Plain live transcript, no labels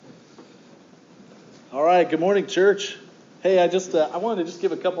All right, good morning, church. Hey, I wanted to just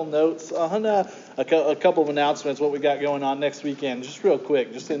give a couple notes on a couple of announcements, what we got going on next weekend, just real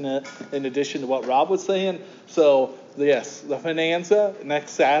quick, just in addition to what Rob was saying. So, yes, the Bonanza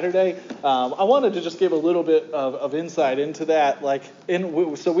next Saturday. I wanted to just give a little bit of insight into that.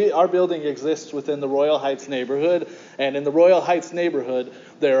 Our building exists within the Royal Heights neighborhood, and in the Royal Heights neighborhood,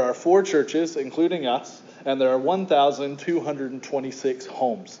 there are 4 churches, including us. And there are 1,226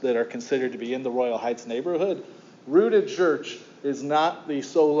 homes that are considered to be in the Royal Heights neighborhood. Rooted Church is not the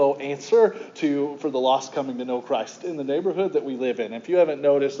solo answer for the lost coming to know Christ in the neighborhood that we live in. If you haven't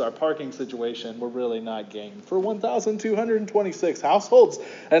noticed our parking situation, we're really not game for 1,226 households.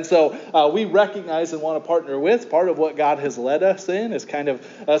 And so we recognize and want to partner with. Part of what God has led us in is kind of,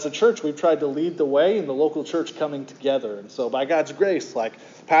 as a church, we've tried to lead the way in the local church coming together. And so by God's grace,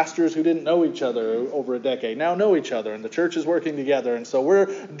 pastors who didn't know each other over a decade now know each other, and the church is working together. And so we're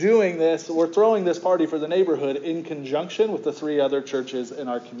throwing this party for the neighborhood in conjunction with the 3 other churches in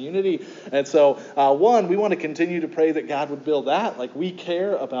our community. And so, we want to continue to pray that God would build that. We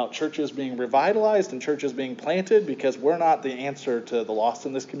care about churches being revitalized and churches being planted, because we're not the answer to the lost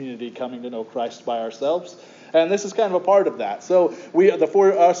in this community coming to know Christ by ourselves. And this is kind of a part of that. So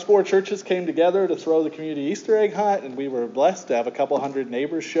us 4 churches came together to throw the community Easter egg hunt, and we were blessed to have a couple hundred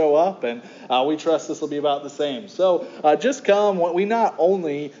neighbors show up, and we trust this will be about the same. So just come. We not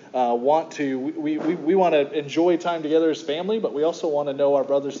only want to enjoy time together as family, but we also want to know our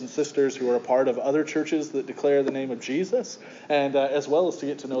brothers and sisters who are a part of other churches that declare the name of Jesus, and as well as to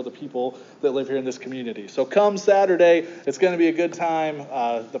get to know the people that live here in this community. So come Saturday. It's going to be a good time.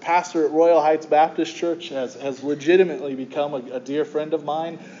 The pastor at Royal Heights Baptist Church has legitimately become a dear friend of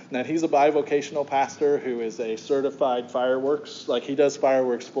mine, and he's a bivocational pastor who is a certified fireworks. He does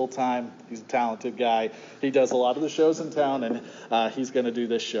fireworks full time. He's a talented guy. He does a lot of the shows in town, and he's going to do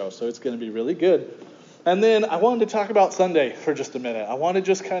this show, so it's going to be really good. And then I wanted to talk about Sunday for just a minute. I want to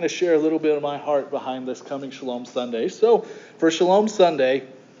just kind of share a little bit of my heart behind this coming Shalom Sunday. So for Shalom Sunday,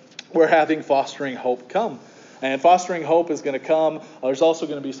 we're having Fostering Hope come. And Fostering Hope is going to come. There's also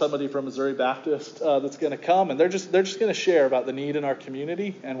going to be somebody from Missouri Baptist that's going to come, and they're just going to share about the need in our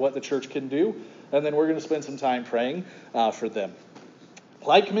community and what the church can do. And then we're going to spend some time praying for them.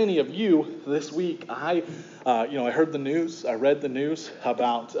 Like many of you, this week I heard the news. I read the news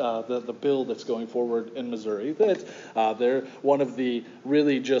about the bill that's going forward in Missouri. That they're one of the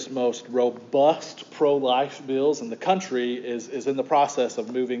really just most robust pro-life bills in the country is in the process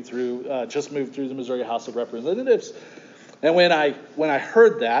of moved through the Missouri House of Representatives. And when I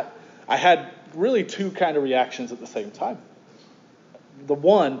heard that, I had really 2 kind of reactions at the same time.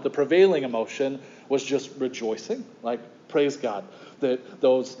 The prevailing emotion was just rejoicing, praise God that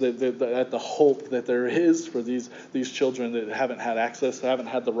the hope that there is for these children that haven't had access, haven't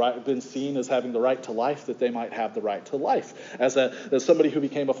had the right, been seen as having the right to life, that they might have the right to life. As somebody who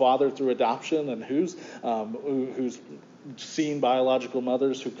became a father through adoption and who's seen biological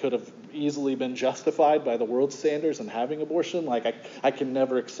mothers who could have easily been justified by the world's standards and having abortion, I can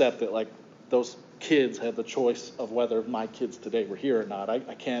never accept that those kids had the choice of whether my kids today were here or not. I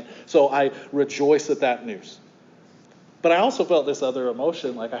can't. So I rejoice at that news. But I also felt this other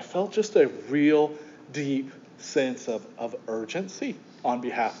emotion. I felt just a real deep sense of urgency on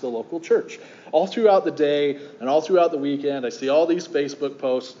behalf of the local church. All throughout the day and all throughout the weekend, I see all these Facebook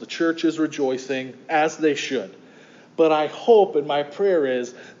posts. The church is rejoicing, as they should. But I hope, and my prayer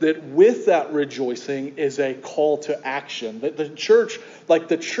is, that with that rejoicing is a call to action. That the church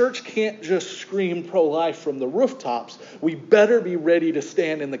can't just scream pro-life from the rooftops. We better be ready to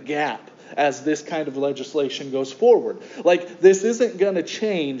stand in the gap as this kind of legislation goes forward. This isn't going to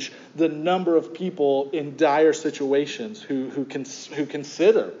change the number of people in dire situations who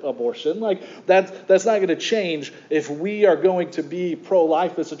consider abortion. That's not going to change. If we are going to be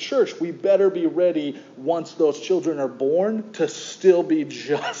pro-life as a church, we better be ready once those children are born to still be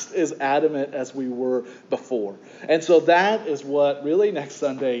just as adamant as we were before. And so that is what really next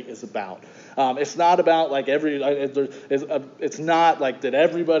Sunday is about. It's not about it's not that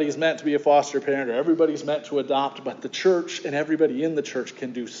everybody's meant to be a foster parent or everybody's meant to adopt, but the church and everybody in the church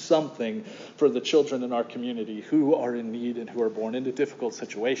can do something for the children in our community who are in need and who are born into difficult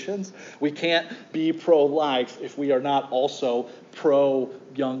situations. We can't be pro-life if we are not also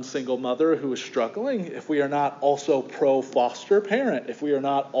pro-young single mother who is struggling, if we are not also pro-foster parent, if we are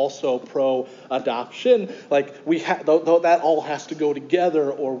not also pro-adoption. That all has to go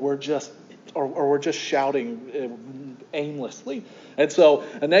together, or we're just shouting aimlessly. And so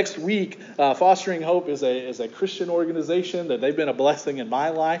next week, Fostering Hope is a Christian organization that they've been a blessing in my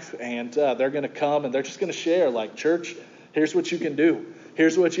life, and they're going to come and they're just going to share, church, here's what you can do.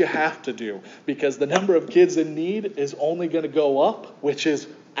 here's what you have to do, because the number of kids in need is only going to go up, which is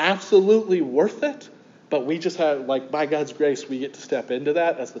absolutely worth it. But we just have, by God's grace, we get to step into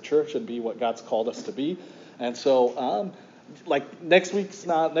that as the church and be what God's called us to be. And so, next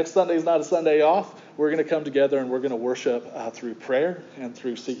Sunday is not a Sunday off. We're going to come together and we're going to worship through prayer and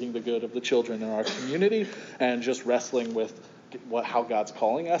through seeking the good of the children in our community and just wrestling with how God's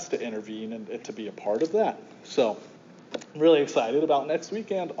calling us to intervene and to be a part of that. So I'm really excited about next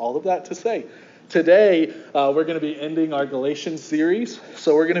weekend, all of that to say. Today, we're going to be ending our Galatians series.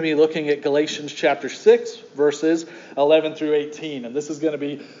 So we're going to be looking at Galatians chapter 6, verses 11 through 18. And this is going to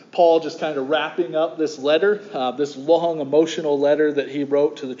be Paul just kind of wrapping up this letter, this long emotional letter that he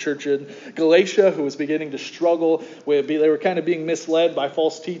wrote to the church in Galatia, who was beginning to struggle with, they were kind of being misled by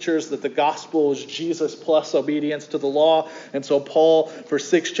false teachers that the gospel is Jesus plus obedience to the law. And so Paul, for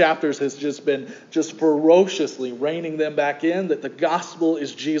 6 chapters, has just been ferociously reining them back in that the gospel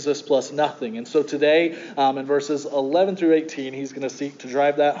is Jesus plus nothing. And so today, in verses 11 through 18, he's going to seek to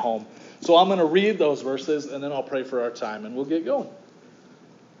drive that home. So I'm going to read those verses, and then I'll pray for our time, and we'll get going.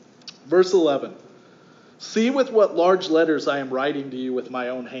 Verse 11. See with what large letters I am writing to you with my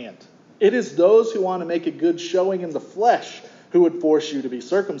own hand. It is those who want to make a good showing in the flesh who would force you to be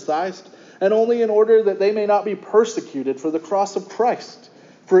circumcised, and only in order that they may not be persecuted for the cross of Christ.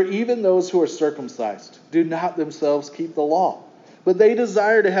 For even those who are circumcised do not themselves keep the law, but they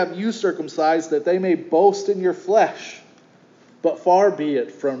desire to have you circumcised that they may boast in your flesh. But far be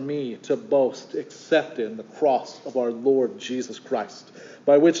it from me to boast except in the cross of our Lord Jesus Christ,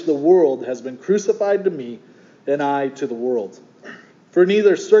 by which the world has been crucified to me, and I to the world. For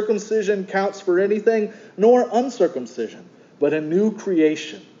neither circumcision counts for anything, nor uncircumcision, but a new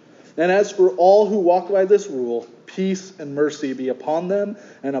creation. And as for all who walk by this rule, peace and mercy be upon them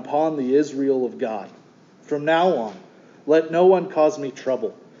and upon the Israel of God. From now on, let no one cause me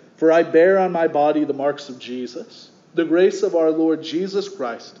trouble, for I bear on my body the marks of Jesus. The grace of our Lord Jesus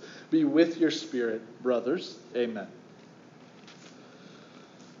Christ be with your spirit, brothers. Amen.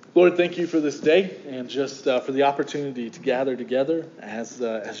 Lord, thank you for this day and just for the opportunity to gather together as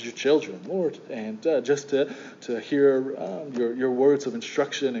your children, Lord, and just to hear your words of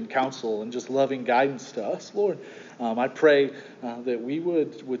instruction and counsel and just loving guidance to us, Lord. I pray that we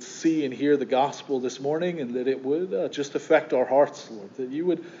would see and hear the gospel this morning, and that it would just affect our hearts, Lord, that you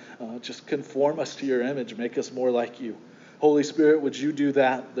would just conform us to your image, make us more like you. Holy Spirit, would you do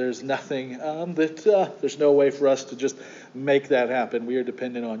that? There's nothing there's no way for us to just make that happen. We are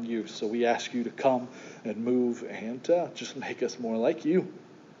dependent on you. So we ask you to come and move and just make us more like you.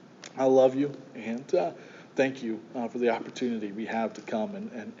 I love you, and thank you for the opportunity we have to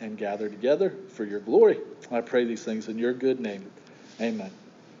come and gather together for your glory. I pray these things in your good name. Amen.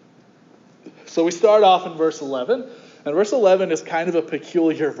 So we start off in verse 11. And verse 11 is kind of a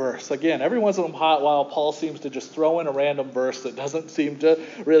peculiar verse. Again, every once in a while, Paul seems to just throw in a random verse that doesn't seem to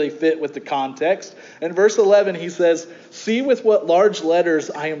really fit with the context. In verse 11, he says, see with what large letters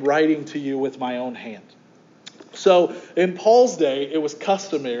I am writing to you with my own hand. So in Paul's day, it was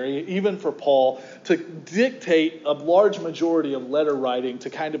customary, even for Paul, to dictate a large majority of letter writing to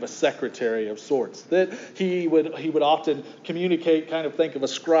kind of a secretary of sorts. That he would often communicate, kind of think of a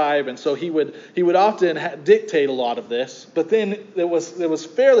scribe, and so he would often dictate a lot of this. But then it was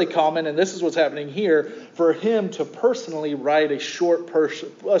fairly common, and this is what's happening here, for him to personally write a short portion,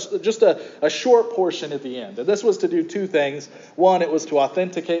 just a short portion at the end. And this was to do 2 things. One, it was to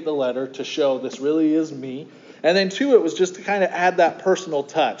authenticate the letter, to show this really is me. And then 2, it was just to kind of add that personal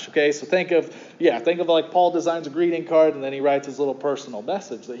touch. Okay, so think of like Paul designs a greeting card and then he writes his little personal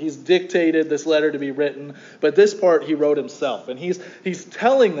message that he's dictated this letter to be written, but this part he wrote himself. And he's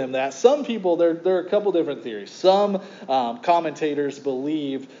telling them that. Some people, there are a couple different theories. Some commentators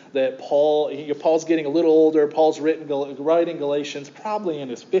believe that Paul's getting a little older. Paul's writing Galatians probably in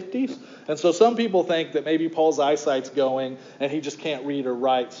his 50s. And so some people think that maybe Paul's eyesight's going and he just can't read or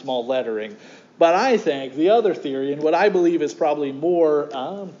write small lettering. But I think the other theory, and what I believe is probably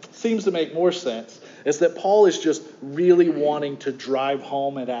seems to make more sense, is that Paul is just really wanting to drive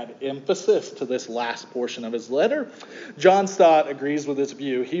home and add emphasis to this last portion of his letter. John Stott agrees with this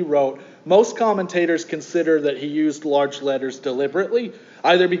view. He wrote, most commentators consider that he used large letters deliberately,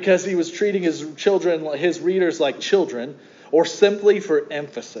 either because he was treating his readers like children, or simply for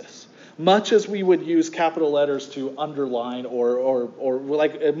emphasis. Much as we would use capital letters to underline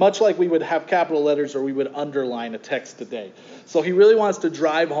much like we would have capital letters or we would underline a text today. So he really wants to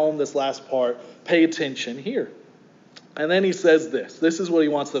drive home this last part. Pay attention here. And then he says this. This is what he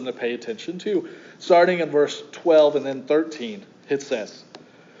wants them to pay attention to. Starting in verse 12 and then 13, it says,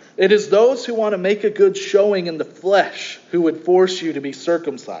 It is those who want to make a good showing in the flesh who would force you to be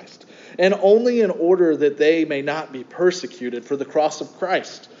circumcised, and only in order that they may not be persecuted for the cross of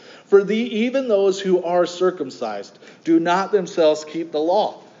Christ. For even those who are circumcised do not themselves keep the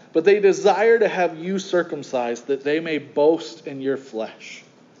law, but they desire to have you circumcised, that they may boast in your flesh.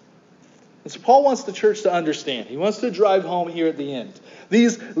 And so Paul wants the church to understand. He wants to drive home here at the end.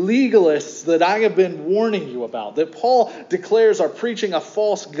 These legalists that I have been warning you about, that Paul declares are preaching a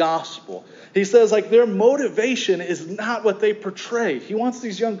false gospel. He says, their motivation is not what they portray. He wants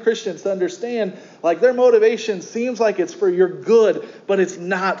these young Christians to understand, their motivation seems like it's for your good, but it's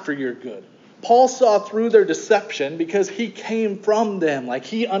not for your good. Paul saw through their deception because he came from them.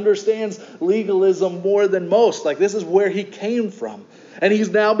 He understands legalism more than most. This is where he came from. And he's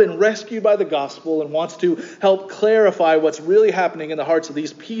now been rescued by the gospel and wants to help clarify what's really happening in the hearts of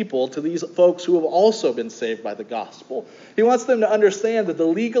these people, to these folks who have also been saved by the gospel. He wants them to understand that the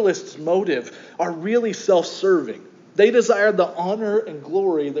legalists' motive are really self-serving. They desired the honor and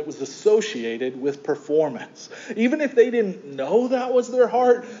glory that was associated with performance. Even if they didn't know that was their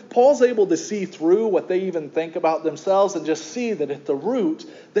heart, Paul's able to see through what they even think about themselves and just see that at the root,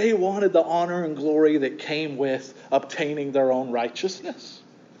 they wanted the honor and glory that came with obtaining their own righteousness.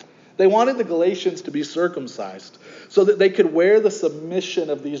 They wanted the Galatians to be circumcised so that they could wear the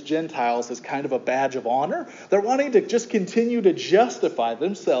submission of these Gentiles as kind of a badge of honor. They're wanting to just continue to justify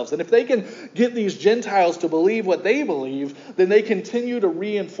themselves. And if they can get these Gentiles to believe what they believe, then they continue to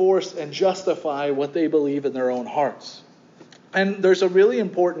reinforce and justify what they believe in their own hearts. And there's a really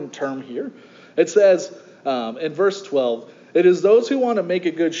important term here. It says in verse 12, it is those who want to make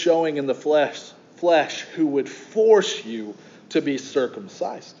a good showing in the flesh who would force you to be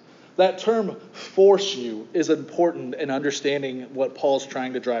circumcised. That term, force you, is important in understanding what Paul's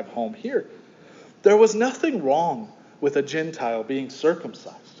trying to drive home here. There was nothing wrong with a Gentile being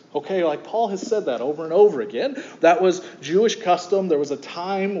circumcised. Okay, Paul has said that over and over again. That was Jewish custom. There was a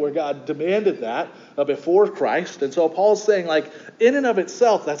time where God demanded that before Christ. And so Paul's saying, in and of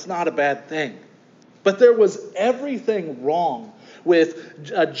itself, that's not a bad thing. But there was everything wrong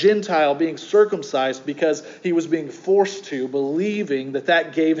with a Gentile being circumcised because he was being forced to, believing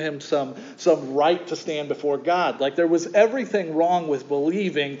that gave him some right to stand before God. There was everything wrong with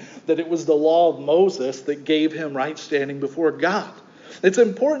believing that it was the law of Moses that gave him right standing before God. It's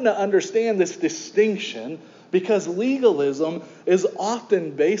important to understand this distinction because legalism is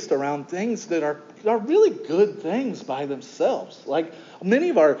often based around things that are really good things by themselves. Many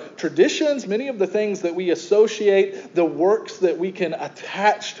of our traditions, many of the things that we associate, the works that we can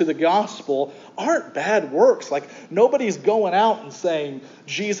attach to the gospel aren't bad works. Nobody's going out and saying,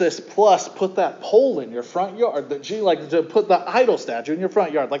 Jesus plus put that pole in your front yard, to put the idol statue in your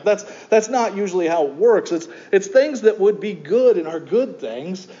front yard. That's not usually how it works. It's things that would be good and are good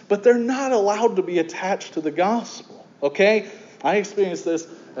things, but they're not allowed to be attached to the gospel. Okay? I experienced this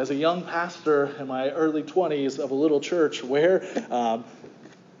as a young pastor in my early 20s of a little church where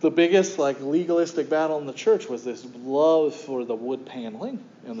the biggest legalistic battle in the church was this love for the wood paneling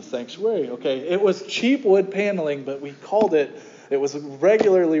in the sanctuary. Okay, it was cheap wood paneling, but we called it was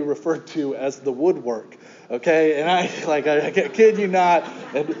regularly referred to as the woodwork. Okay, and I kid you not,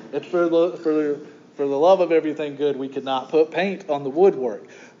 and for the love of everything good, we could not put paint on the woodwork.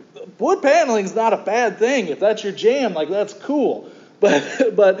 Wood paneling is not a bad thing. If that's your jam, that's cool.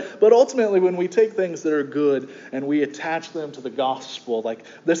 But ultimately, when we take things that are good and we attach them to the gospel,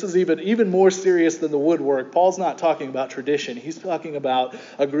 this is even more serious than the woodwork. Paul's not talking about tradition. He's talking about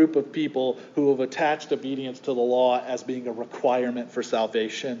a group of people who have attached obedience to the law as being a requirement for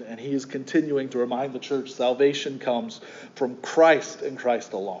salvation. And he is continuing to remind the church salvation comes from Christ and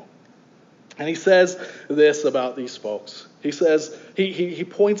Christ alone. And he says this about these folks. He says, he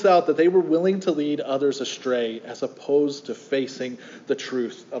points out that they were willing to lead others astray as opposed to facing the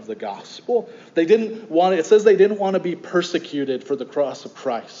truth of the gospel. It says they didn't want to be persecuted for the cross of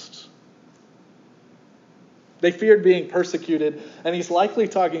Christ. They feared being persecuted, and he's likely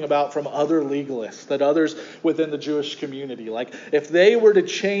talking about from other legalists, that others within the Jewish community. If they were to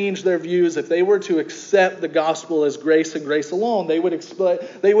change their views, if they were to accept the gospel as grace and grace alone, they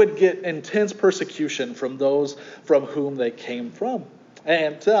would get intense persecution from those from whom they came from.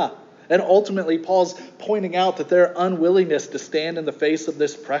 And ultimately, Paul's pointing out that their unwillingness to stand in the face of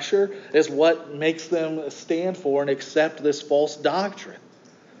this pressure is what makes them stand for and accept this false doctrine.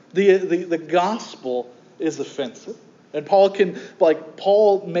 The gospel is offensive. And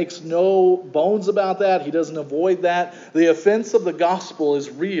Paul makes no bones about that. He doesn't avoid that. The offense of the gospel is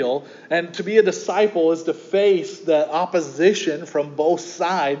real. And to be a disciple is to face the opposition from both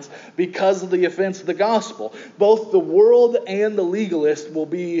sides because of the offense of the gospel. Both the world and the legalist will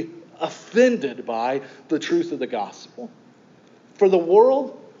be offended by the truth of the gospel. For the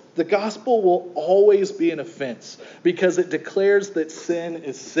world, the gospel will always be an offense because it declares that sin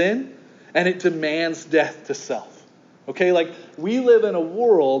is sin and it demands death to self. Okay, like we live in a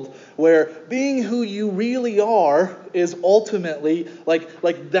world where being who you really are is ultimately like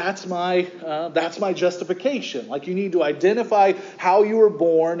that's my justification. Like you need to identify how you were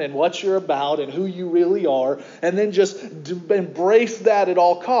born and what you're about and who you really are, and then just embrace that at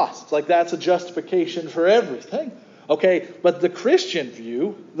all costs. Like that's a justification for everything. Okay, but the Christian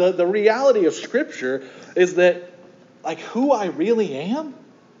view, the reality of Scripture is that like who I really am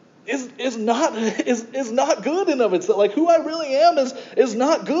is not good in of itself. Like who I really am is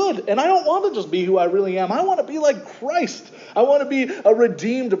not good. And I don't want to just be who I really am. I want to be like Christ. I want to be a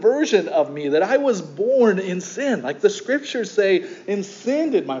redeemed version of me, that I was born in sin. Like the scriptures say, in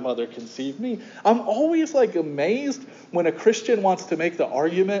sin did my mother conceive me. I'm always like amazed when a Christian wants to make the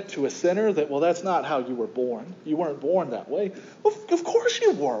argument to a sinner that, well, that's not how you were born. You weren't born that way. Of course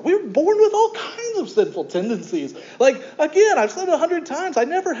you were. We were born with all kinds of sinful tendencies. Like, again, I've said it 100 times, I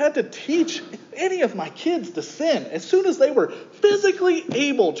never had to teach any of my kids to sin. As soon as they were physically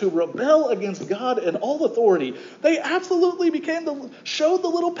able to rebel against God and all authority, they absolutely showed the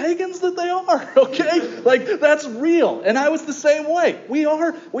little pagans that they are, okay? Like, that's real. And I was the same way. We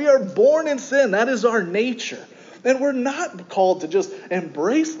are born in sin. That is our nature. And we're not called to just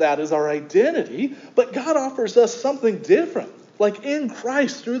embrace that as our identity, but God offers us something different. Like in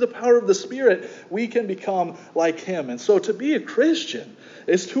Christ, through the power of the Spirit, we can become like Him. And so to be a Christian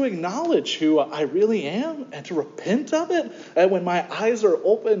is to acknowledge who I really am and to repent of it. And when my eyes are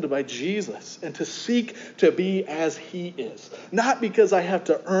opened by Jesus, and to seek to be as He is. Not because I have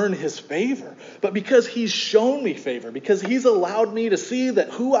to earn His favor, but because He's shown me favor. Because He's allowed me to see that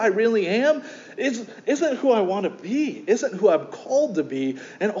who I really am isn't who I want to be. Isn't who I'm called to be.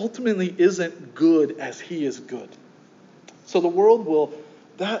 And ultimately isn't good as He is good. So the world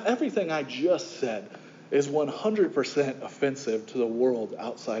everything I just said is 100% offensive to the world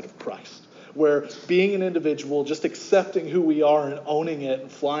outside of Christ. Where being an individual, just accepting who we are and owning it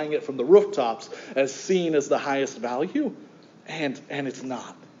and flying it from the rooftops as seen as the highest value, and it's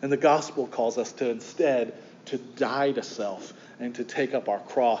not. And the gospel calls us to instead to die to self and to take up our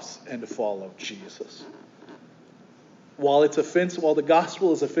cross and to follow Jesus. While the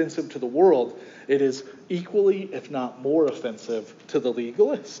gospel is offensive to the world, it is equally, if not more offensive to the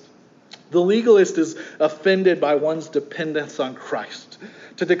legalist. The legalist is offended by one's dependence on Christ.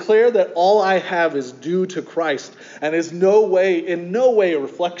 To declare that all I have is due to Christ and is in no way a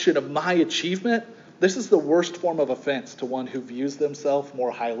reflection of my achievement, this is the worst form of offense to one who views themselves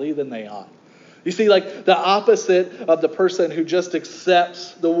more highly than they ought. You see, like the opposite of the person who just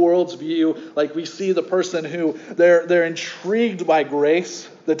accepts the world's view, like we see the person who they're intrigued by grace.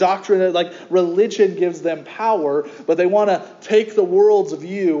 The doctrine that like religion gives them power, but they want to take the world's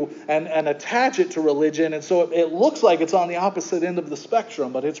view and attach it to religion. And so it looks like it's on the opposite end of the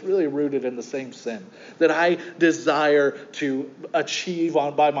spectrum, but it's really rooted in the same sin that I desire to achieve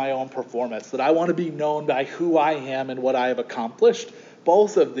by my own performance, that I want to be known by who I am and what I have accomplished.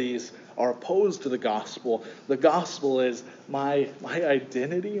 Both of these are opposed to the gospel. The gospel is my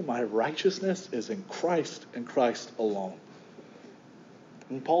identity, my righteousness is in Christ and Christ alone.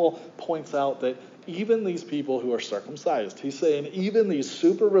 And Paul points out that even these people who are circumcised, he's saying even these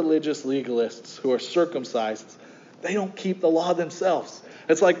super religious legalists who are circumcised, they don't keep the law themselves.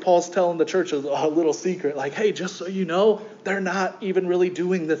 It's like Paul's telling the church a little secret, like, hey, just so you know, they're not even really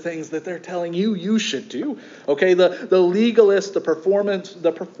doing the things that they're telling you should do. Okay, the legalist, the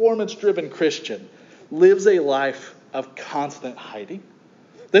performance-driven Christian lives a life of constant hiding.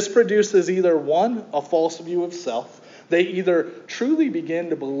 This produces either one, a false view of self. They either truly begin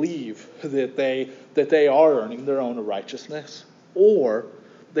to believe that they are earning their own righteousness, or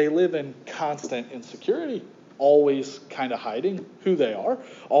they live in constant insecurity, always kind of hiding who they are,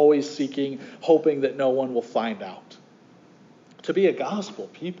 always seeking, hoping that no one will find out. To be a gospel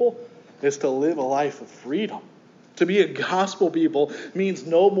people is to live a life of freedom. To be a gospel people means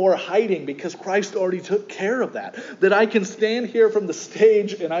no more hiding because Christ already took care of that. That I can stand here from the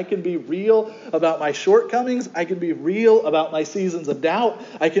stage and I can be real about my shortcomings. I can be real about my seasons of doubt.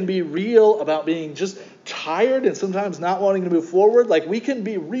 I can be real about being just tired and sometimes not wanting to move forward. Like we can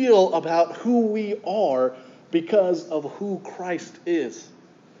be real about who we are because of who Christ is.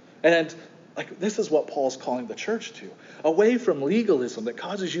 And Like, this is what Paul's calling the church to. Away from legalism that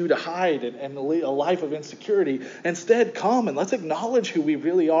causes you to hide and lead a life of insecurity. Instead, come and let's acknowledge who we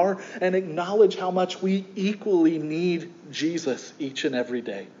really are and acknowledge how much we equally need Jesus each and every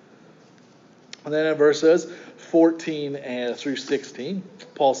day. And then in verses 14 through 16,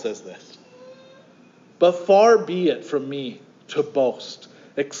 Paul says this. But far be it from me to boast,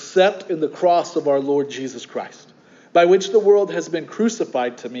 except in the cross of our Lord Jesus Christ, by which the world has been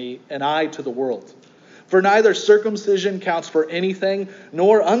crucified to me, and I to the world. For neither circumcision counts for anything,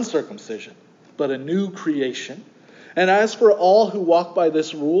 nor uncircumcision, but a new creation. And as for all who walk by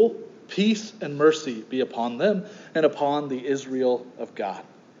this rule, peace and mercy be upon them and upon the Israel of God.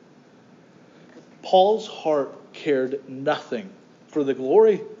 Paul's heart cared nothing for the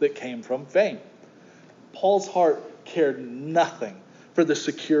glory that came from fame. Paul's heart cared nothing for the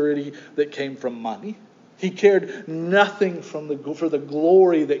security that came from money. He cared nothing for the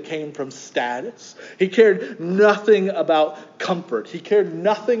glory that came from status. He cared nothing about comfort. He cared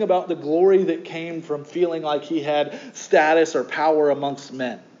nothing about the glory that came from feeling like he had status or power amongst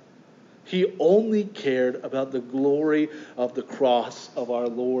men. He only cared about the glory of the cross of our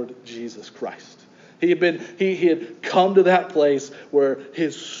Lord Jesus Christ. He had come to that place where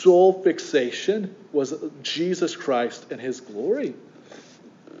his sole fixation was Jesus Christ and his glory.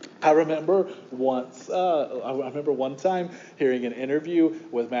 I remember one time hearing an interview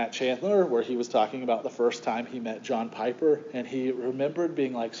with Matt Chandler where he was talking about the first time he met John Piper, and he remembered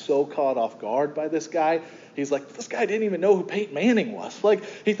being like so caught off guard by this guy. He's like, this guy didn't even know who Peyton Manning was. Like,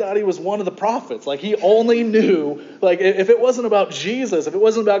 he thought he was one of the prophets. Like, he only knew, like, if it wasn't about Jesus, if it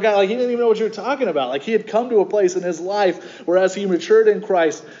wasn't about God, like, he didn't even know what you were talking about. Like, he had come to a place in his life where as he matured in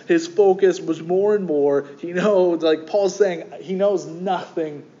Christ, his focus was more and more, he knows, like Paul's saying, he knows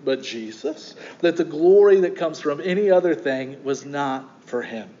nothing but Jesus. That the glory that comes from any other thing was not for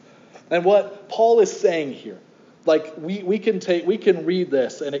him. And what Paul is saying here, like, we can read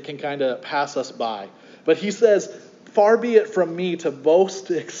this and it can kind of pass us by. But he says, far be it from me to boast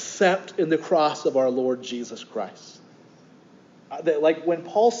except in the cross of our Lord Jesus Christ. Like when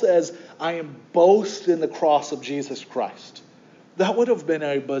Paul says, I am boast in the cross of Jesus Christ, that would have been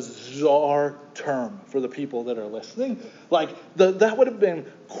a bizarre term for the people that are listening. Like, that would have been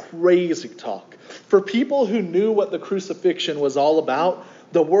crazy talk. For people who knew what the crucifixion was all about,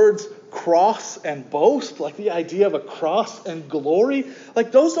 the words cross and boast, like the idea of a cross and glory,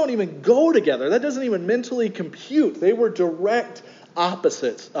 like those don't even go together. That doesn't even mentally compute. They were direct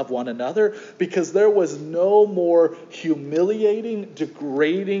opposites of one another because there was no more humiliating,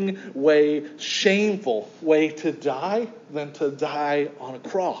 degrading way, shameful way to die than to die on a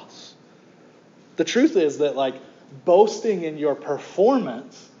cross. The truth is that, like, boasting in your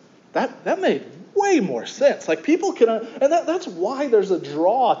performance, that made way more sense. Like, people can, and that's why there's a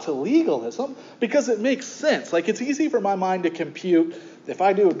draw to legalism, because it makes sense. Like, it's easy for my mind to compute, if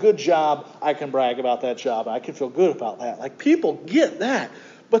I do a good job, I can brag about that job. I can feel good about that. Like, people get that.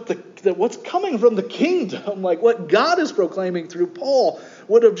 But what's coming from the kingdom, like what God is proclaiming through Paul,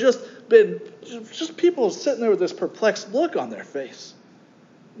 would have just been just people sitting there with this perplexed look on their face.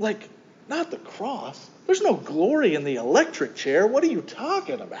 Like, not the cross. There's no glory in the electric chair. What are you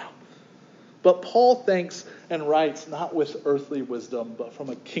talking about? But Paul thinks and writes not with earthly wisdom, but from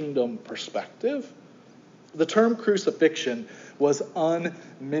a kingdom perspective. The term crucifixion was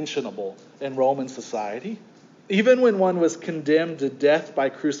unmentionable in Roman society. Even when one was condemned to death by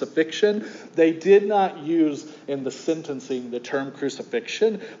crucifixion, they did not use in the sentencing the term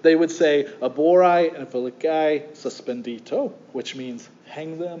crucifixion. They would say, aborai and filicae suspendito, which means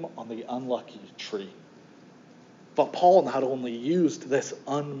hang them on the unlucky tree. But Paul not only used this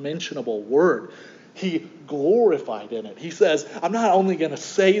unmentionable word, he glorified in it. He says, I'm not only going to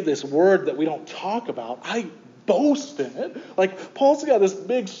say this word that we don't talk about, I boast in it. Like, Paul's got this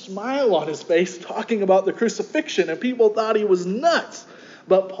big smile on his face talking about the crucifixion, and people thought he was nuts.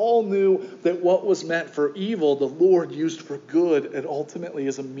 But Paul knew that what was meant for evil, the Lord used for good, and ultimately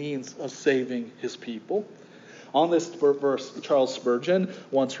as a means of saving his people. On this verse, Charles Spurgeon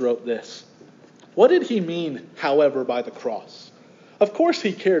once wrote this: what did he mean, however, by the cross? Of course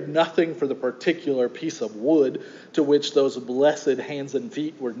he cared nothing for the particular piece of wood to which those blessed hands and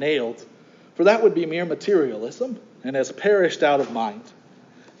feet were nailed, for that would be mere materialism and has perished out of mind.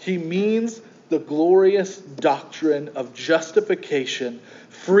 He means the glorious doctrine of justification,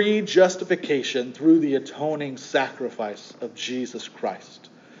 free justification through the atoning sacrifice of Jesus Christ.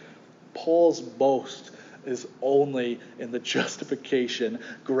 Paul's boast is only in the justification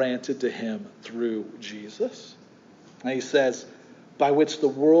granted to him through Jesus. And he says, by which the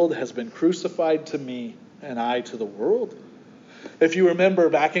world has been crucified to me and I to the world. If you remember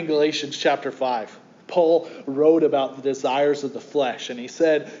back in Galatians chapter 5, Paul wrote about the desires of the flesh, and he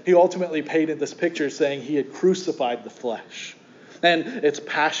said he ultimately painted this picture saying he had crucified the flesh and its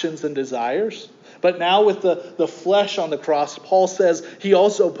passions and desires. But now with the flesh on the cross, Paul says he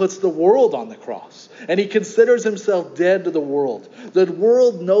also puts the world on the cross. And he considers himself dead to the world. The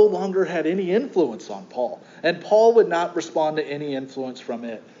world no longer had any influence on Paul. And Paul would not respond to any influence from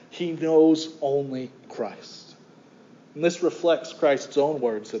it. He knows only Christ. And this reflects Christ's own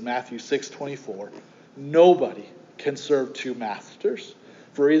words in Matthew 6:24. Nobody can serve two masters.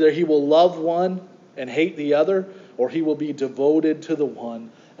 For either he will love one and hate the other, or he will be devoted to the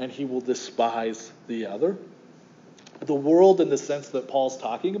one and he will despise the other. The world, in the sense that Paul's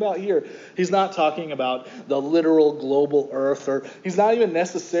talking about here, he's not talking about the literal global earth, or he's not even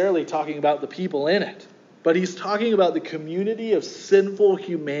necessarily talking about the people in it. But he's talking about the community of sinful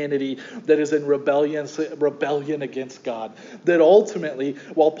humanity that is in rebellion against God. That ultimately,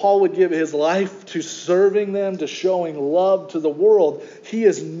 while Paul would give his life to serving them, to showing love to the world, he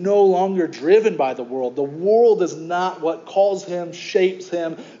is no longer driven by the world. The world is not what calls him, shapes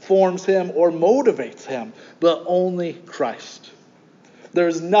him, forms him, or motivates him, but only Christ. There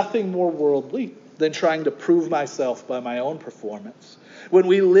is nothing more worldly than trying to prove myself by my own performance. When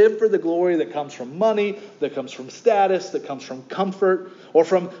we live for the glory that comes from money, that comes from status, that comes from comfort, or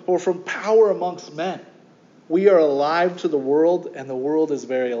from power amongst men, we are alive to the world, and the world is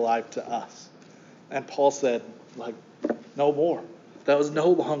very alive to us. And Paul said, no more. That was no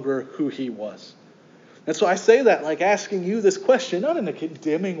longer who he was. And so I say that like asking you this question, not in a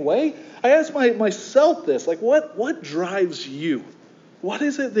condemning way. I ask myself this, what drives you? What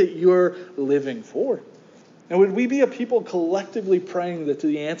is it that you're living for? And would we be a people collectively praying that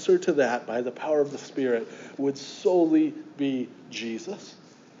the answer to that, by the power of the Spirit, would solely be Jesus?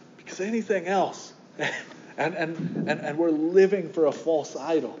 Because anything else, and we're living for a false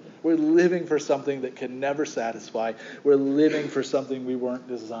idol. We're living for something that can never satisfy. We're living for something we weren't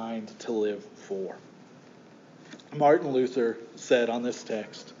designed to live for. Martin Luther said on this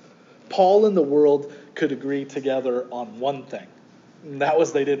text, Paul and the world could agree together on one thing. And that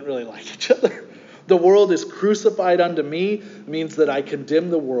was they didn't really like each other. The world is crucified unto me means that I condemn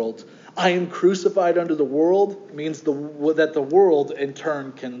the world. I am crucified unto the world means that the world in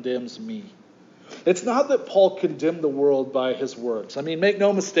turn condemns me. It's not that Paul condemned the world by his words. I mean, make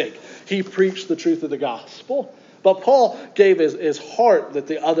no mistake. He preached the truth of the gospel. But Paul gave his heart that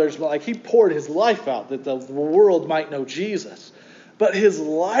the others, he poured his life out that the world might know Jesus. But his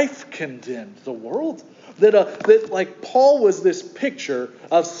life condemned the world. That Paul was this picture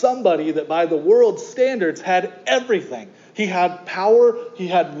of somebody that by the world's standards had everything. He had power, he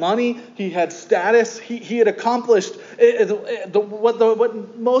had money, he had status, he had accomplished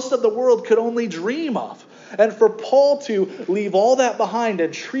what most of the world could only dream of. And for Paul to leave all that behind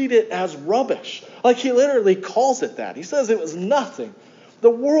and treat it as rubbish, he literally calls it that. He says it was nothing. The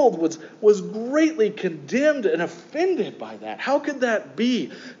world was greatly condemned and offended by that. How could that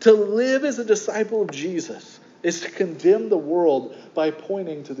be? To live as a disciple of Jesus is to condemn the world by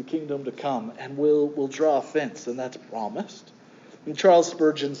pointing to the kingdom to come, and we'll draw offense, and that's promised. And Charles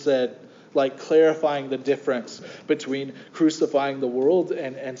Spurgeon said, clarifying the difference between crucifying the world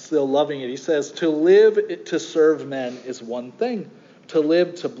and still loving it. He says, to live to serve men is one thing. To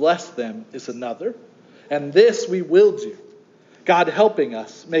live to bless them is another. And this we will do, God helping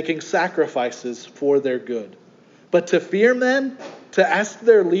us, making sacrifices for their good. But to fear men, to ask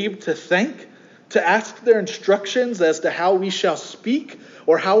their leave to think, to ask their instructions as to how we shall speak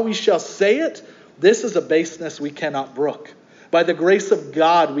or how we shall say it, this is a baseness we cannot brook. By the grace of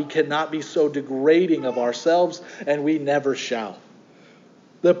God, we cannot be so degrading of ourselves, and we never shall.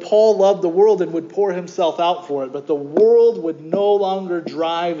 That Paul loved the world and would pour himself out for it, but the world would no longer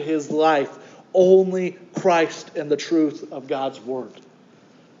drive his life. Only Christ and the truth of God's word.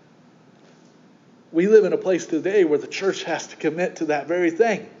 We live in a place today where the church has to commit to that very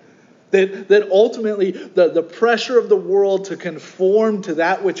thing. That ultimately the pressure of the world to conform to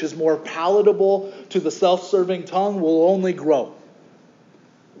that which is more palatable to the self-serving tongue will only grow.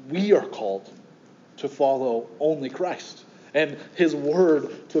 We are called to follow only Christ and his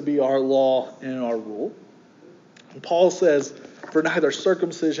word to be our law and our rule. And Paul says, for neither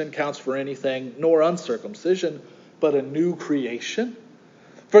circumcision counts for anything, nor uncircumcision, but a new creation.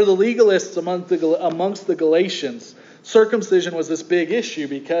 For the legalists amongst the Galatians, circumcision was this big issue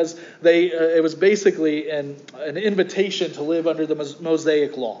because it was basically an invitation to live under the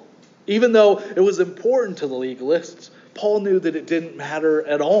Mosaic law. Even though it was important to the legalists, Paul knew that it didn't matter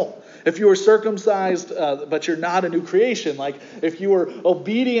at all. If you were circumcised, but you're not a new creation, like if you were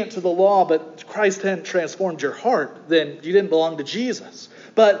obedient to the law, but Christ hadn't transformed your heart, then you didn't belong to Jesus.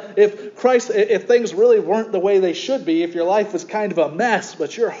 But if things really weren't the way they should be, if your life was kind of a mess,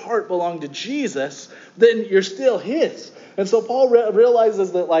 but your heart belonged to Jesus, then you're still his. And so Paul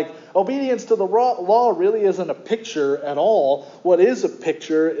realizes that obedience to the law really isn't a picture at all. What is a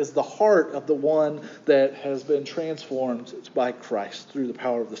picture is the heart of the one that has been transformed by Christ through the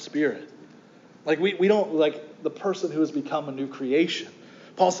power of the Spirit. We don't the person who has become a new creation.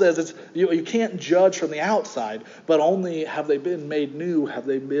 Paul says you can't judge from the outside, but only have they been made new, have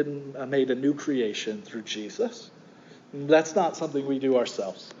they been made a new creation through Jesus. And that's not something we do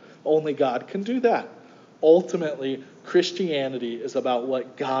ourselves. Only God can do that. Ultimately, Christianity is about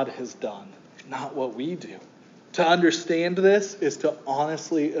what God has done, not what we do. To understand this is to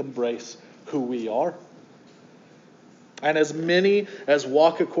honestly embrace who we are. And as many as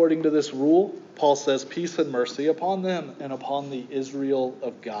walk according to this rule, Paul says, peace and mercy upon them and upon the Israel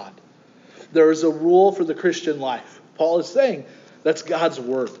of God. There is a rule for the Christian life. Paul is saying that's God's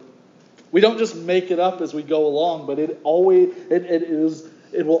word. We don't just make it up as we go along, but it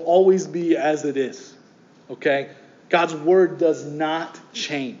will always be as it is. Okay? God's word does not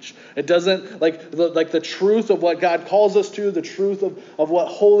change. It doesn't, the truth of what God calls us to, the truth of what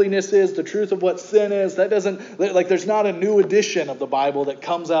holiness is, the truth of what sin is, that doesn't, there's not a new edition of the Bible that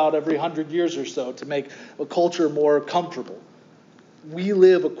comes out every 100 years or so to make a culture more comfortable. We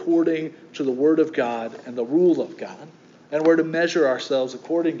live according to the word of God and the rule of God, and we're to measure ourselves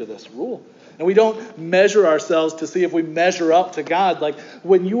according to this rule. And we don't measure ourselves to see if we measure up to God.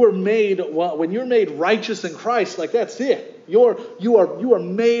 When you're made righteous in Christ, that's it. You are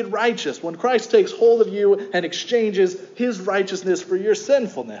made righteous. When Christ takes hold of you and exchanges his righteousness for your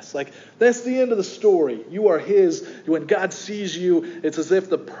sinfulness, that's the end of the story. You are his. When God sees you, it's as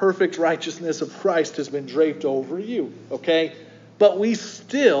if the perfect righteousness of Christ has been draped over you. Okay? But we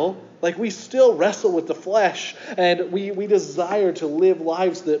still wrestle with the flesh, and we desire to live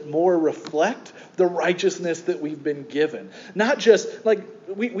lives that more reflect the righteousness that we've been given. Not just,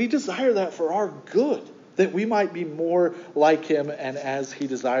 we desire that for our good, that we might be more like him and as he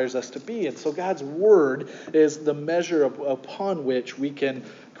desires us to be. And so God's word is the measure upon which we can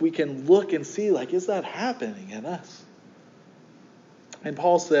look and see, is that happening in us? And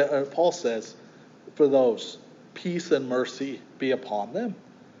Paul says, for those, peace and mercy be upon them.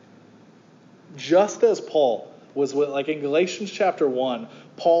 Just as Paul was in Galatians chapter 1,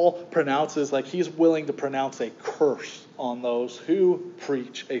 Paul pronounces, he's willing to pronounce a curse on those who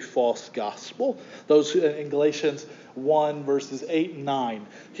preach a false gospel. Those who, in Galatians 1 verses 8 and 9,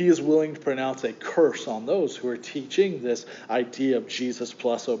 he is willing to pronounce a curse on those who are teaching this idea of Jesus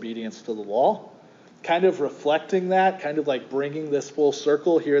plus obedience to the law. Kind of reflecting that, bringing this full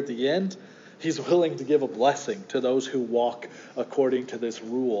circle here at the end. He's willing to give a blessing to those who walk according to this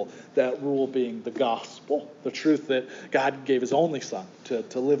rule, that rule being the gospel, the truth that God gave his only son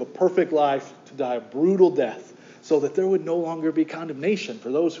to live a perfect life, to die a brutal death, so that there would no longer be condemnation for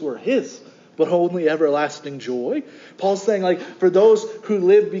those who are his, but only everlasting joy. Paul's saying, for those who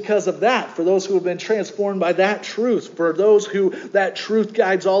live because of that, for those who have been transformed by that truth, for those who that truth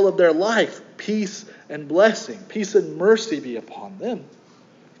guides all of their life, peace and blessing, peace and mercy be upon them.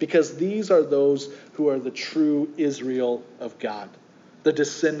 Because these are those who are the true Israel of God, the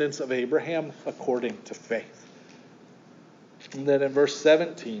descendants of Abraham according to faith. And then in verse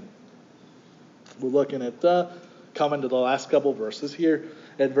 17, we're looking at coming to the last couple verses here.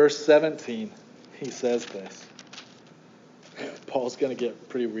 At verse 17, he says this. Paul's going to get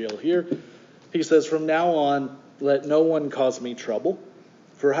pretty real here. He says, from now on, let no one cause me trouble,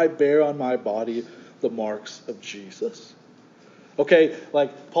 for I bear on my body the marks of Jesus. Okay,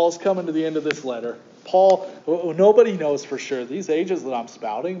 Paul's coming to the end of this letter. Paul, nobody knows for sure these ages that I'm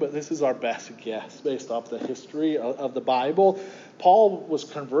spouting, but this is our best guess based off the history of the Bible. Paul was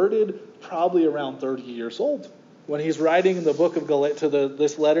converted probably around 30 years old. When he's writing the book of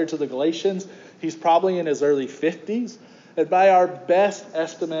this letter to the Galatians, he's probably in his early 50s. And by our best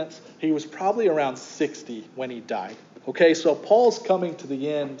estimates, he was probably around 60 when he died. Okay, so Paul's coming to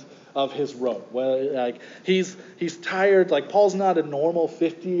the end of his road. Well, he's tired. Paul's not a normal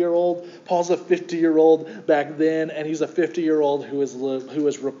 50-year-old. Paul's a 50-year-old back then, and he's a 50-year-old who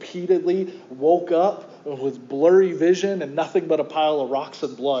has repeatedly woke up with blurry vision and nothing but a pile of rocks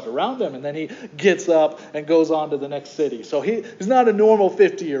and blood around him, and then he gets up and goes on to the next city. So he's not a normal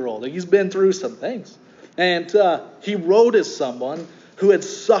 50-year-old. He's been through some things, and he wrote as someone who had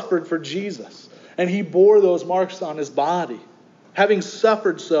suffered for Jesus, and he bore those marks on his body. Having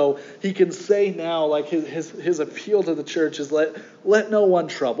suffered so, he can say now, like his appeal to the church is, let no one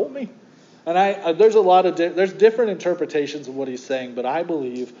trouble me. And there's different interpretations of what he's saying, but I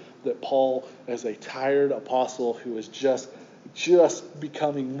believe that Paul, as a tired apostle who is just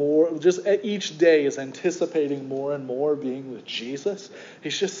becoming more, just each day is anticipating more and more being with Jesus.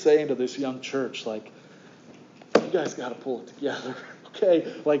 He's just saying to this young church, like, you guys got to pull it together,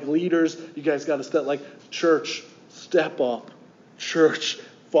 okay? Like leaders, you guys got to step, like church, step up. Church,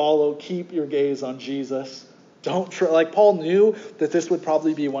 follow, keep your gaze on Jesus. Like Paul knew that this would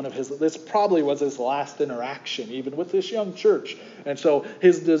probably be this probably was his last interaction, even with this young church. And so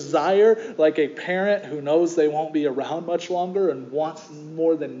his desire, like a parent who knows they won't be around much longer and wants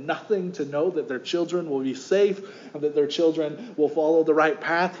more than nothing to know that their children will be safe and that their children will follow the right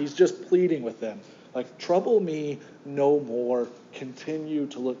path, he's just pleading with them. Like, trouble me no more. Continue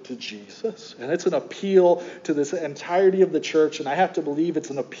to look to Jesus. And it's an appeal to this entirety of the church. And I have to believe it's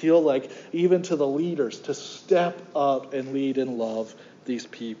an appeal, like, even to the leaders to step up and lead and love these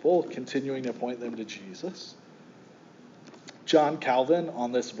people, continuing to point them to Jesus. John Calvin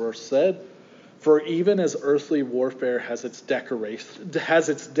on this verse said, "For even as earthly warfare has its decorations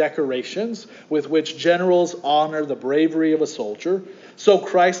with which generals honor the bravery of a soldier, so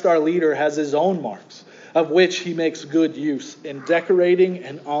Christ our leader has his own marks, of which he makes good use in decorating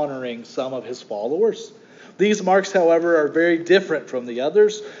and honoring some of his followers. These marks, however, are very different from the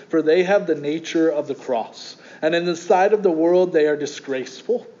others, for they have the nature of the cross, and in the sight of the world they are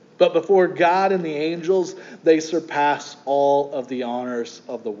disgraceful. But before God and the angels, they surpass all of the honors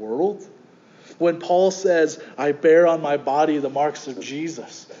of the world." When Paul says, "I bear on my body the marks of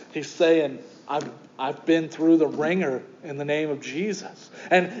Jesus," he's saying, I've been through the ringer in the name of Jesus.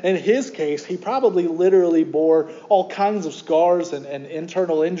 And in his case, he probably literally bore all kinds of scars and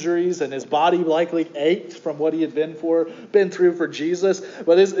internal injuries, and his body likely ached from what he had been through for Jesus.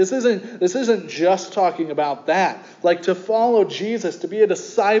 But this isn't just talking about that. Like, to follow Jesus, to be a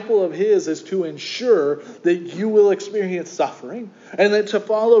disciple of his, is to ensure that you will experience suffering. And that to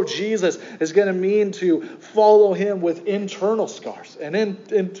follow Jesus is going to mean to follow him with internal scars. And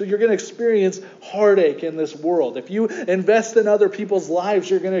you're going to experience heartache in this world. If you invest in other people's lives,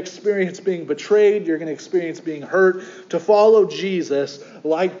 you're going to experience being betrayed. You're going to experience being hurt. To follow Jesus,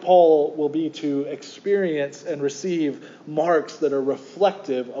 like Paul, will be to experience and receive marks that are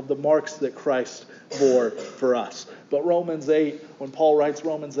reflective of the marks that Christ bore for us. But Romans 8, when Paul writes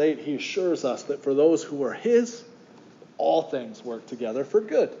Romans 8, he assures us that for those who are his, all things work together for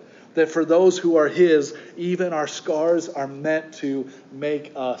good. That for those who are his, even our scars are meant to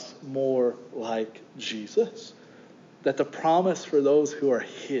make us more like Jesus. That the promise for those who are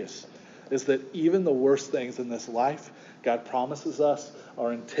his is that even the worst things in this life, God promises us,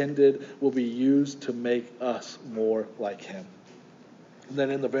 are intended, will be used to make us more like him. And then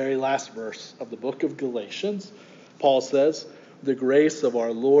in the very last verse of the book of Galatians, Paul says, "The grace of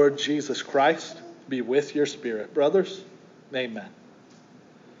our Lord Jesus Christ be with your spirit, brothers. Amen."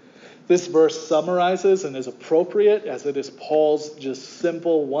 This verse summarizes and is appropriate as it is Paul's just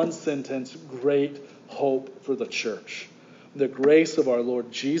simple one-sentence great hope for the church. The grace of our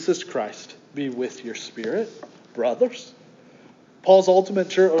Lord Jesus Christ be with your spirit, brothers. Paul's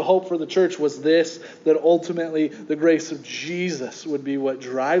ultimate hope for the church was this, that ultimately the grace of Jesus would be what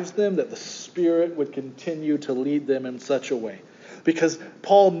drives them, that the Spirit would continue to lead them in such a way. Because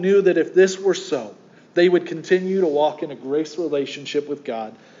Paul knew that if this were so, they would continue to walk in a grace relationship with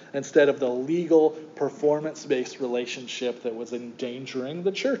God instead of the legal, performance-based relationship that was endangering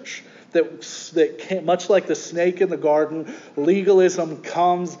the church. That much like the snake in the garden, legalism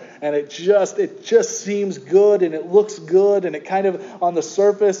comes and it just seems good and it looks good and it kind of on the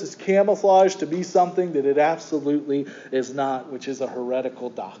surface is camouflaged to be something that it absolutely is not, which is a heretical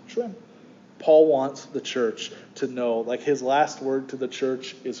doctrine. Paul wants the church to know, like his last word to the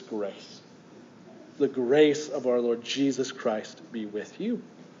church is grace. The grace of our Lord Jesus Christ be with you.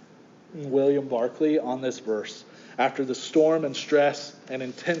 William Barclay on this verse, after the storm and stress and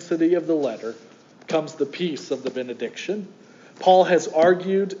intensity of the letter comes the peace of the benediction. Paul has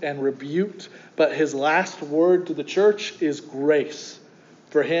argued and rebuked, but his last word to the church is grace.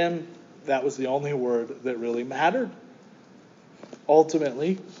 For him, that was the only word that really mattered.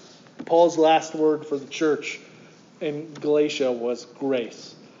 Ultimately, Paul's last word for the church in Galatia was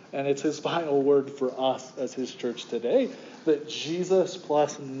grace. And it's his final word for us as his church today, that Jesus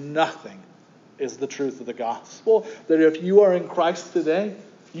plus nothing is the truth of the gospel. That if you are in Christ today,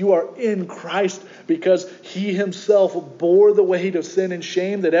 You are in Christ because he himself bore the weight of sin and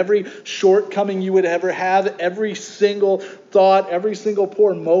shame, that every shortcoming you would ever have, every single thought, every single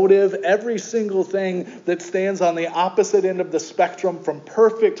poor motive, every single thing that stands on the opposite end of the spectrum from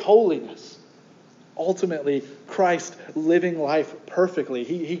perfect holiness. Ultimately, Christ living life perfectly.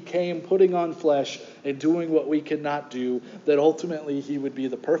 He came putting on flesh and doing what we could not do, that ultimately he would be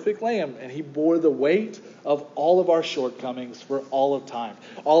the perfect lamb, and he bore the weight of all of our shortcomings for all of time.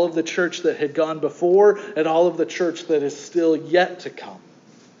 All of the church that had gone before and all of the church that is still yet to come.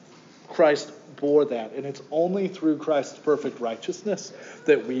 Christ bore that, and it's only through Christ's perfect righteousness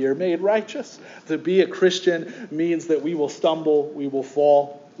that we are made righteous. To be a Christian means that we will stumble, we will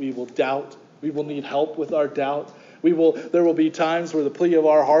fall, we will doubt, we will need help with our doubt. There will be times where the plea of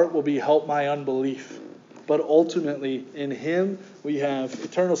our heart will be, help my unbelief. But ultimately, in him, we have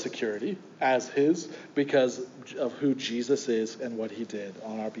eternal security as his because of who Jesus is and what he did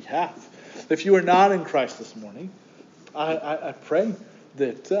on our behalf. If you are not in Christ this morning, I pray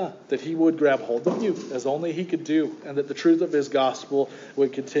that he would grab hold of you as only he could do, and that the truth of his gospel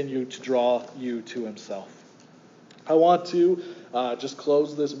would continue to draw you to himself. I want to just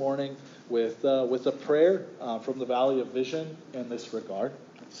close this morning with a prayer from the Valley of Vision in this regard.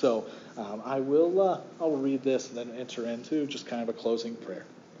 So I will read this and then enter into just kind of a closing prayer.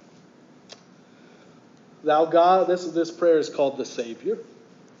 Thou God, this prayer is called the Savior.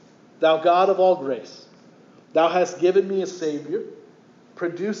 Thou God of all grace, thou hast given me a Savior,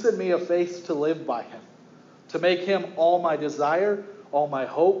 produce in me a faith to live by him, to make him all my desire, all my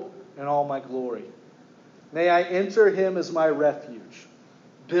hope, and all my glory. May I enter him as my refuge,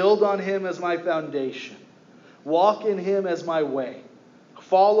 build on him as my foundation, walk in him as my way,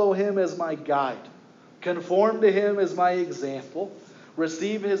 follow him as my guide, conform to him as my example,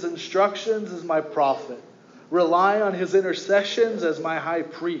 receive his instructions as my prophet, rely on his intercessions as my high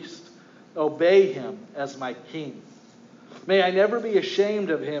priest, obey him as my king. May I never be ashamed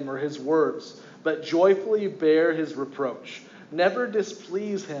of him or his words, but joyfully bear his reproach. Never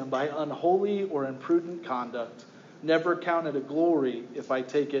displease him by unholy or imprudent conduct. Never count it a glory if I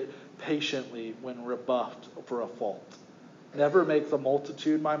take it patiently when rebuffed for a fault. Never make the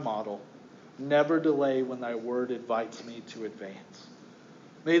multitude my model. Never delay when thy word invites me to advance.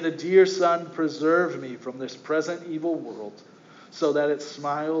 May the dear Son preserve me from this present evil world, so that its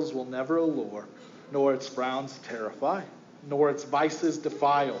smiles will never allure, nor its frowns terrify, nor its vices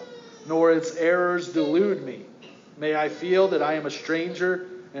defile, nor its errors delude me. May I feel that I am a stranger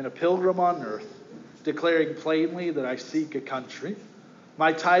and a pilgrim on earth, declaring plainly that I seek a country,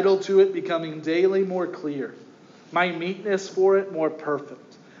 my title to it becoming daily more clear, my meetness for it more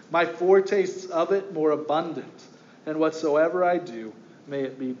perfect, my foretastes of it more abundant, and whatsoever I do, may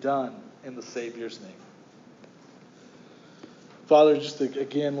it be done in the Savior's name. Father, just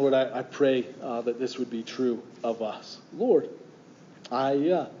again, Lord, I pray that this would be true of us. Lord,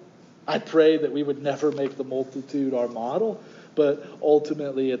 I pray that we would never make the multitude our model, but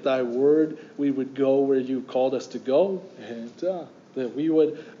ultimately at thy word we would go where you called us to go, and that we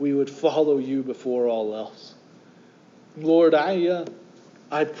would follow you before all else. Lord, I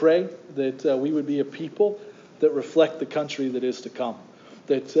pray that we would be a people that reflect the country that is to come,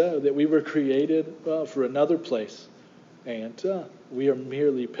 that we were created for another place, and we are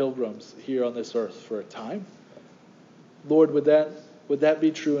merely pilgrims here on this earth for a time. Lord, would that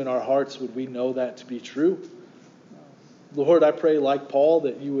be true in our hearts? Would we know that to be true? Lord, I pray like Paul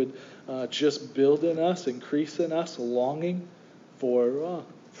that you would just build in us, increase in us a longing for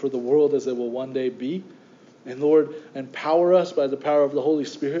the world as it will one day be. And Lord, empower us by the power of the Holy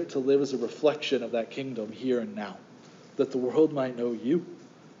Spirit to live as a reflection of that kingdom here and now, that the world might know you.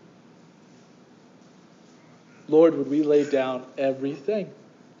 Lord, would we lay down everything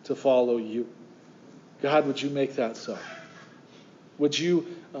to follow you? God, would you make that so? Would you,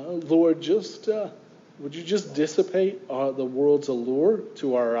 Lord, would you just dissipate the world's allure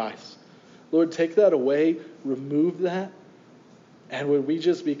to our eyes? Lord, take that away, remove that, and would we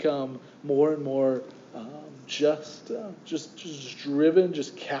just become more and more just driven,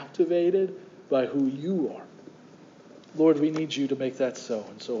 just captivated by who you are? Lord, we need you to make that so.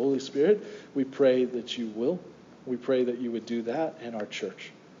 And so, Holy Spirit, we pray that you will. We pray that you would do that in our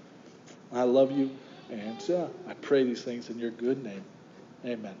church. I love you, and I pray these things in your good name.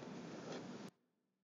 Amen.